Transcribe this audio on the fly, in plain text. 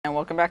And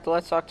welcome back to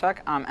Let's Talk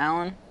Tech. I'm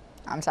Alan.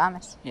 I'm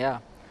Thomas. Yeah.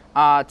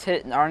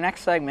 Our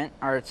next segment,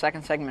 our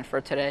second segment for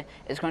today,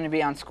 is going to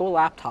be on school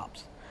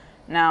laptops.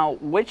 Now,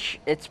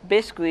 it's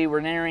basically,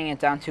 we're narrowing it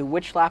down to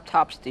which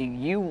laptops do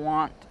you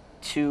want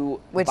to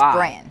Which buy.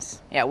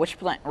 brands? Yeah, which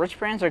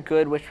brands are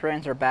good, which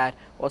brands are bad.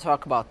 We'll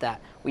talk about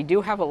that. We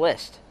do have a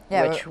list,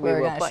 Yeah, which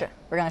we're will gonna play.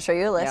 we're going to show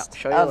you a list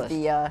show you of a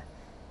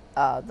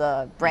list.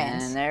 the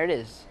brands. And there it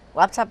is.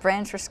 Laptop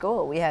brands for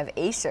school. We have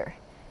Acer,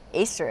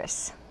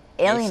 Acerus,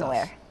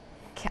 Alienware,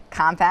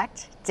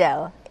 Compact,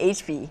 Dell,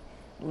 HP,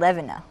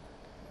 Lenovo,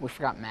 We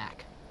forgot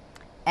Mac.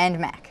 and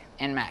Mac.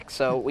 And Mac.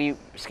 So we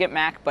skipped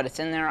Mac, but it's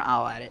in there.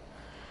 I'll add it.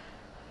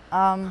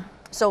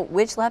 So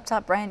which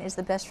laptop brand is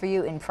the best for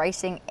you in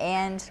pricing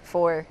and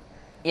for...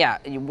 Yeah,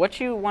 what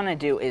you want to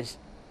do is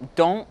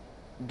don't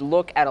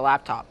look at a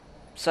laptop,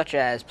 such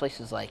as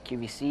places like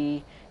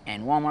QVC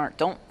and Walmart.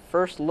 Don't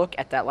first look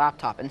at that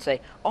laptop and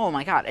say, oh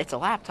my God, it's a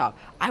laptop.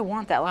 I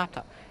want that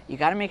laptop. You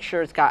got to make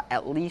sure it's got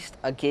at least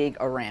a gig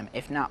of RAM,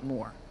 if not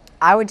more.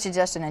 I would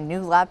suggest in a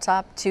new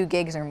laptop, 2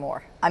 gigs or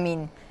more. I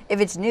mean,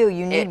 if it's new,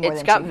 you need more than 2 gigs.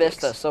 It's got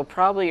Vista, so you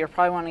probably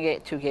want to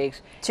get 2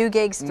 gigs. 2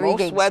 gigs, 3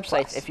 gigs Most websites,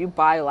 plus. if you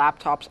buy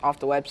laptops off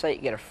the website,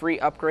 you get a free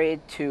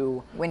upgrade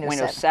to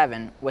Windows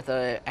 7 with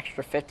an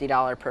extra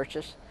 $50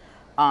 purchase.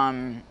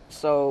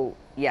 So,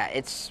 yeah,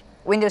 it's...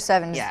 Windows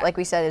 7, like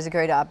we said, is a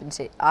great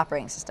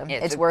operating system.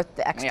 It's worth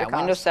the extra cost.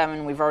 Windows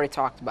 7, we've already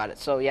talked about it.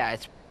 So, yeah,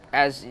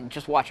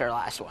 just watch our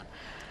last one.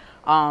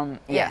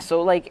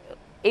 So, like,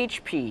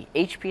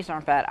 HPs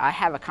aren't bad. I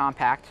have a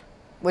Compact.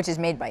 Which is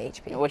made by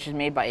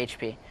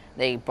HP.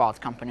 They bought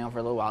the company over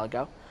a little while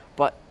ago.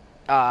 But,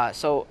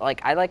 so,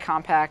 like, I like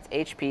Compact,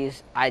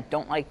 HPs. I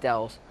don't like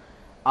Dells.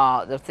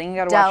 The thing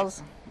you gotta watch...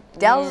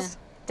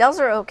 Dells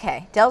are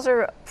okay. Dells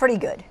are pretty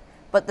good.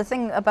 But the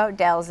thing about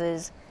Dells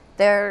is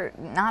they're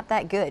not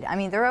that good. I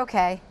mean, they're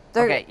okay.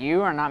 Okay,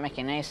 you are not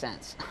making any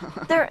sense.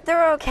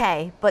 they're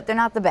okay, but they're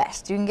not the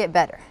best. You can get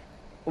better.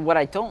 What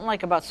I don't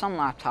like about some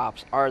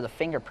laptops are the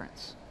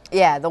fingerprints.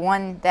 Yeah, the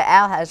one that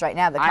Al has right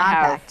now, the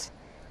Compact.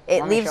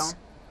 It leaves...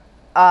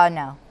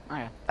 no.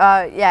 Okay.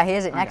 Yeah, he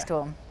has it next to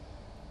him.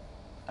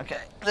 Okay,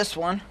 this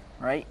one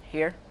right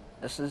here.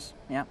 This is,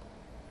 yep.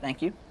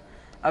 Thank you.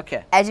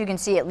 Okay. As you can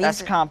see, it leaves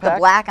the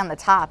black on the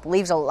top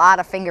leaves a lot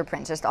of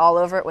fingerprints just all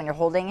over it when you're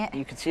holding it.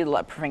 You can see the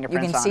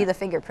fingerprints. You can see the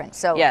fingerprints.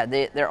 So yeah,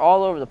 they're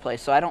all over the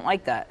place. So I don't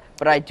like that.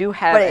 But I do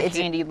have a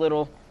handy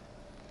little.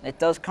 It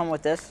does come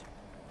with this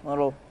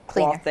little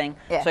cloth thing,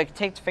 so I can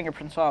take the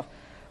fingerprints off.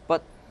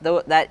 But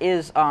that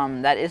is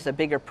a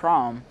bigger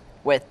problem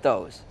with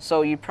those.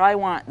 So you probably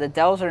want the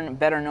Dells are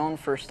better known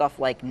for stuff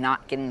like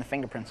not getting the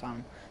fingerprints on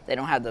them. They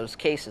don't have those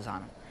cases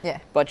on them. Yeah.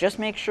 But just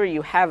make sure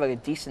you have a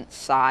decent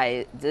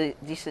size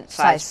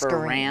for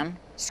RAM.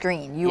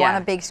 Screen. You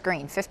want a big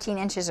screen, 15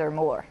 inches or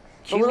more.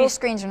 The little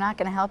screens are not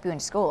going to help you in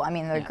school. I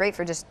mean, they're great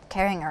for just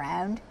carrying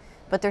around,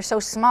 but they're so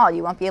small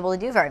you won't be able to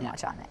do very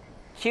much on it.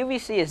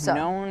 QVC is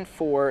known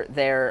for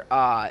their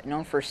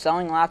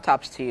selling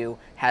laptops to you.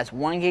 Has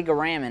 1 gig of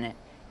RAM in it.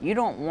 You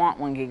don't want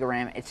 1 gig of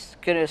RAM. It's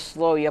going to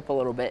slow you up a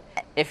little bit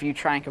if you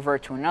try and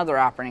convert to another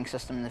operating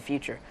system in the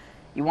future.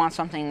 You want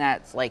something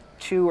that's like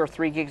 2 or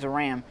 3 gigs of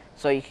RAM,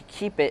 so you can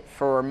keep it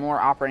for more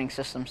operating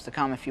systems to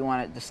come if you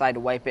want to decide to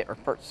wipe it or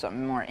put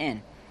something more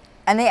in.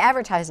 And they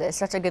advertise it as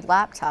such a good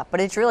laptop,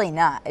 but it's really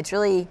not. It's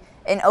really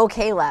an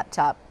okay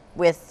laptop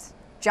with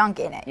junk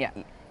in it. Yeah,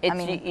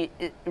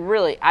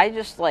 I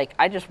just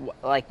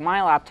like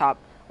my laptop.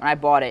 When I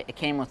bought it, it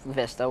came with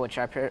Vista, which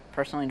I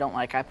personally don't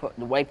like. I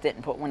wiped it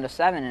and put Windows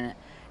 7 in it,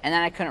 and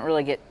then I couldn't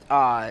really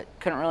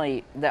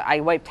I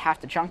wiped half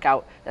the junk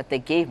out that they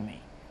gave me.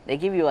 They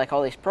give you like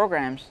all these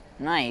programs,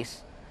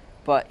 nice,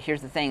 but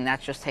here's the thing,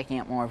 that's just taking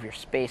up more of your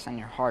space on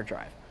your hard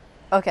drive.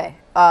 Okay,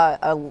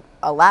 a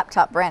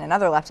laptop brand,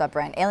 another laptop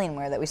brand,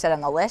 Alienware, that we said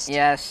on the list.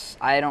 Yes,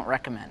 I don't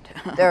recommend.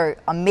 They're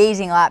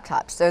amazing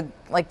laptops. They're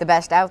like the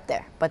best out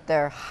there, but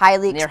they're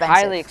highly expensive. They're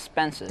highly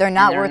expensive. They're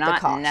not worth the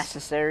cost. They're not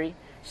necessary.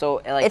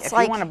 So, like, if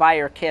you want to buy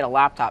your kid a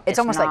laptop, it's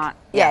almost not,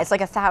 it's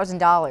like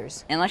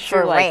 $1,000. Unless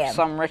you're like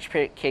some rich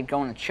kid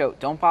going to choke,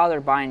 don't bother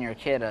buying your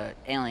kid a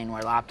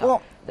Alienware laptop.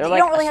 Well, they're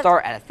like a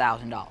start at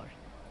 $1,000.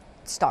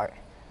 Start.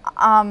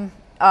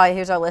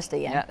 Here's our list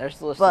again. Yeah, there's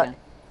the list again.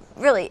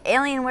 Really,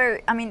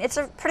 Alienware, I mean, it's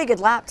a pretty good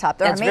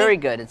laptop. It's very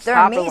good. It's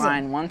top of the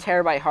line, 1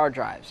 terabyte hard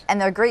drives. And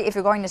they're great if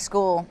you're going to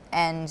school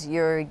and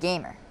you're a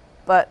gamer.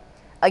 But,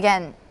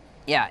 again...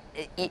 Yeah,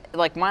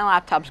 like my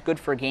laptop's good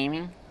for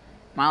gaming.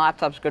 My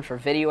laptop's good for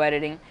video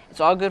editing.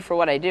 It's all good for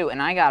what I do,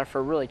 and I got it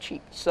for really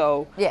cheap.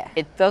 So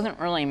it doesn't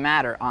really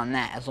matter on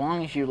that, as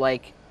long as it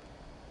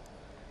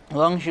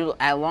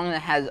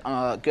has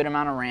a good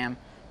amount of RAM,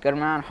 good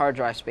amount of hard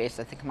drive space.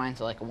 I think mine's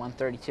like a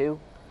 132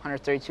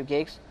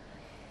 gigs.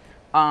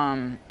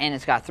 And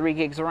it's got 3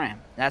 gigs of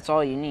RAM. That's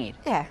all you need.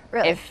 Yeah,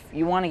 really. If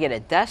you want to get a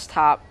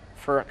desktop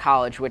for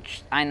college,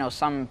 which I know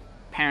some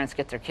parents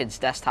get their kids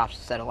desktops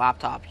instead of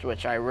laptops,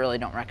 which I really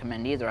don't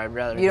recommend either. I'd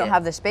rather you don't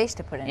have the space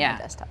to put in a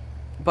desktop.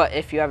 But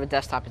if you have a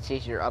desktop, it's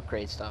easier to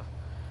upgrade stuff.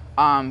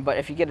 But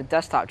if you get a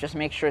desktop, just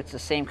make sure it's the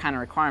same kind of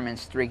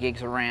requirements, 3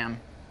 gigs of RAM,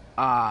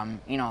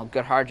 you know,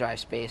 good hard drive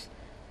space,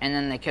 and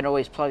then they could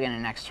always plug in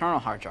an external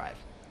hard drive.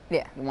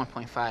 Yeah.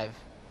 1.5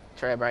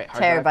 terabyte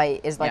hard drive.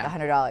 Terabyte is like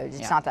 $100.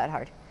 It's not that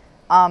hard.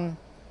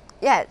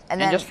 Yeah, and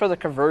then just for the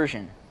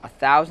conversion,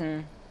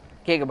 1,000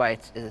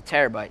 gigabytes is a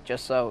terabyte.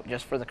 Just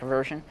for the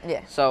conversion.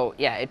 Yeah. So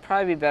yeah, it'd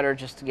probably be better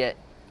just to get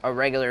a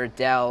regular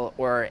Dell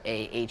or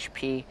a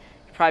HP.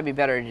 It'd probably be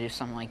better to do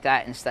something like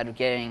that instead of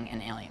getting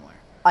an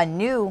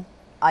Alienware.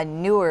 A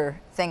newer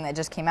thing that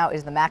just came out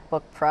is the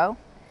MacBook Pro,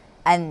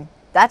 and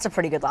that's a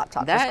pretty good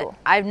laptop for school.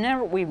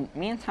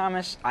 Me and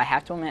Thomas, I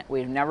have to admit,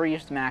 we've never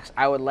used Macs.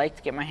 I would like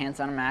to get my hands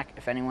on a Mac.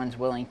 If anyone's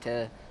willing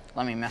to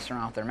let me mess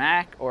around with their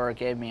Mac or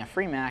give me a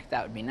free Mac,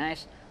 that would be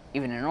nice.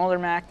 Even an older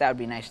Mac, that would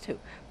be nice too.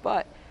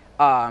 But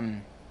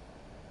I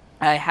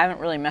haven't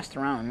really messed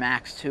around with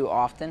Macs too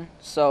often,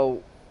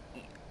 so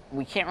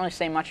we can't really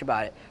say much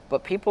about it.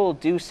 But people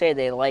do say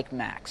they like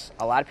Macs.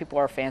 A lot of people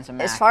are fans of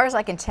Macs. As far as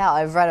I can tell,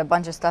 I've read a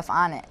bunch of stuff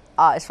on it.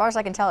 As far as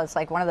I can tell, it's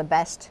like one of the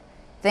best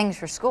things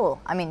for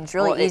school. I mean, it's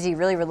really easy,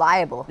 really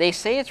reliable. They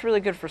say it's really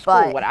good for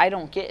school. What I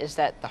don't get is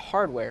that the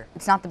hardware.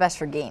 It's not the best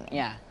for gaming.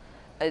 Yeah.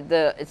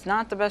 It's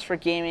not the best for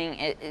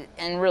gaming,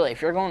 and really,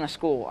 if you're going to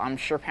school, I'm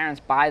sure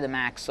parents buy the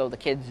Mac so the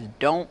kids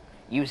don't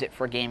use it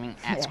for gaming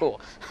at school.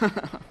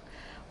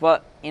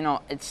 But you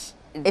know,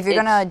 if you're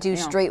gonna do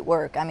straight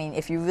work, I mean,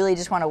 if you really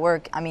just want to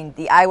work, I mean,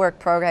 the iWork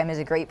program is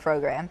a great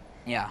program.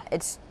 Yeah.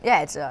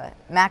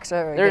 Macs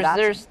are a good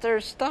option.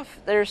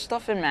 There's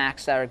stuff in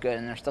Macs that are good,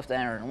 and there's stuff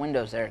that are in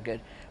Windows that are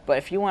good. But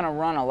if you want to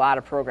run a lot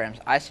of programs,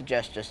 I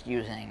suggest just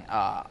using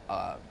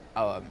a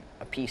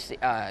PC,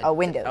 a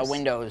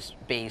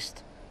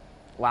Windows-based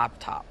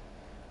laptop.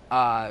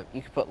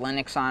 You could put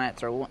Linux on it,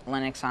 throw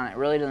Linux on it. It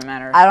really doesn't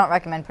matter. I don't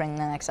recommend putting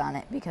Linux on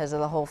it because of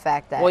the whole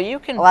fact that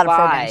a lot of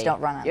programs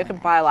don't run on Linux. You can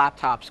buy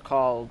laptops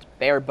called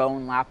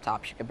bare-bone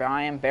laptops. You could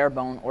buy them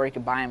bare-bone, or you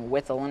could buy them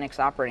with a Linux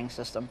operating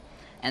system,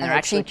 and they're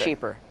actually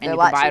cheaper. And you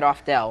can buy it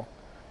off Dell,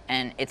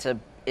 and it's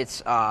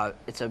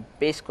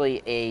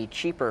basically a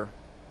cheaper.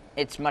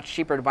 It's much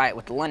cheaper to buy it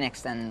with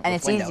Linux than with Windows. And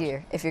it's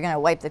easier if you're going to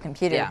wipe the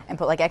computer and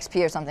put like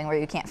XP or something where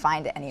you can't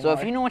find it anymore. So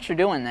if you know what you're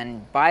doing,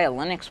 then buy a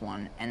Linux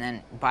one, and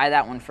then buy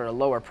that one for a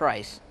lower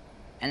price,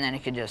 and then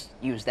you could just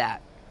use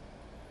that.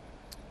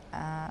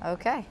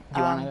 Okay. Do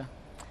you want to?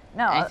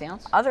 No. Anything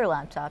else? Other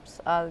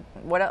laptops.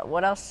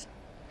 What else?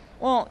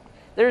 Well,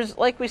 there's,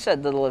 like we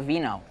said, the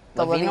Levino.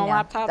 The Levino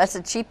laptop. That's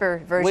a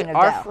cheaper version of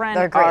Dell. They're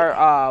friend,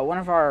 great. One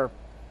of our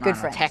good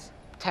friends.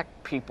 Tech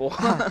people.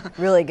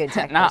 Really good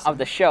tech Not person. of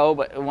the show,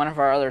 but one of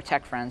our other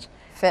tech friends.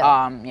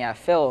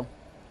 Phil.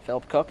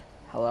 Philip Cook.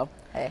 Hello.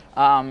 Hey.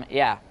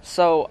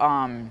 So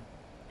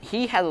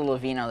he had a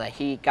Levino that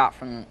he got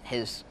from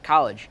his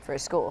college. For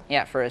his school.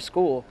 Yeah, for his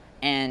school,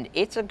 and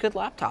it's a good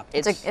laptop.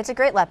 It's a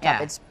great laptop.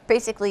 Yeah. It's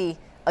basically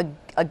a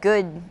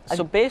good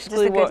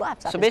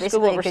laptop. So basically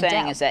what we're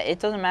saying is that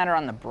it doesn't matter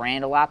on the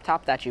brand of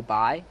laptop that you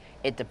buy.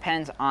 It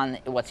depends on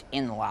what's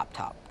in the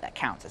laptop that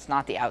counts. It's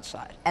not the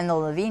outside. And the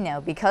Levino,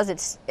 because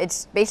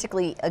it's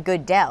basically a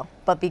good Dell,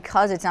 but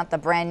because it's not the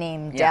brand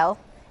name Dell,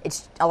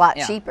 it's a lot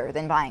cheaper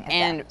than buying a Dell.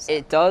 And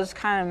it does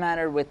kind of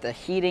matter with the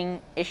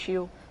heating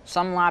issue.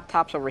 Some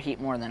laptops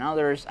overheat more than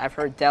others. I've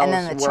heard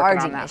Dell's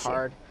working on that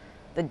hard.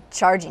 The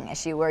charging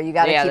issue, where you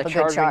got to keep a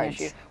good charge.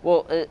 Issue.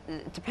 Well,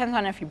 it depends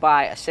on if you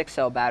buy a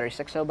 6-cell battery.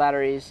 6-cell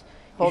batteries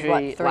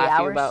usually what, 3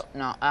 hours?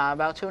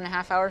 About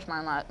 2.5 hours.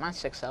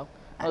 Mine's 6-cell.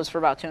 It was for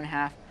about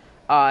 2.5.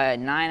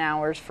 9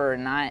 hours for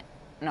 9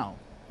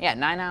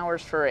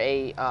 hours for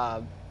a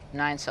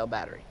 9-cell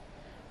battery.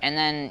 And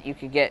then you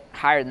could get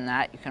higher than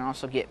that. You can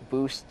also get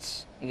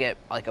boosts. You get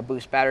like a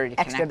boost battery to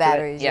extra connect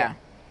batteries. To it.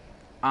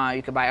 Yeah.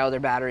 You could buy other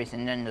batteries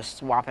and then just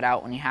swap it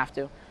out when you have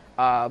to.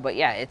 But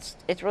yeah,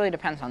 it really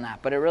depends on that.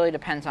 But it really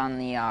depends on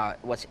the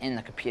what's in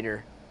the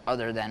computer,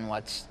 other than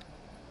what's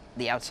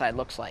the outside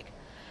looks like.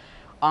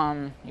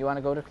 You want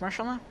to go to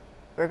commercial now?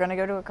 We're gonna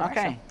go to a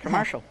commercial. Okay,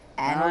 commercial.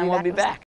 And we'll be back.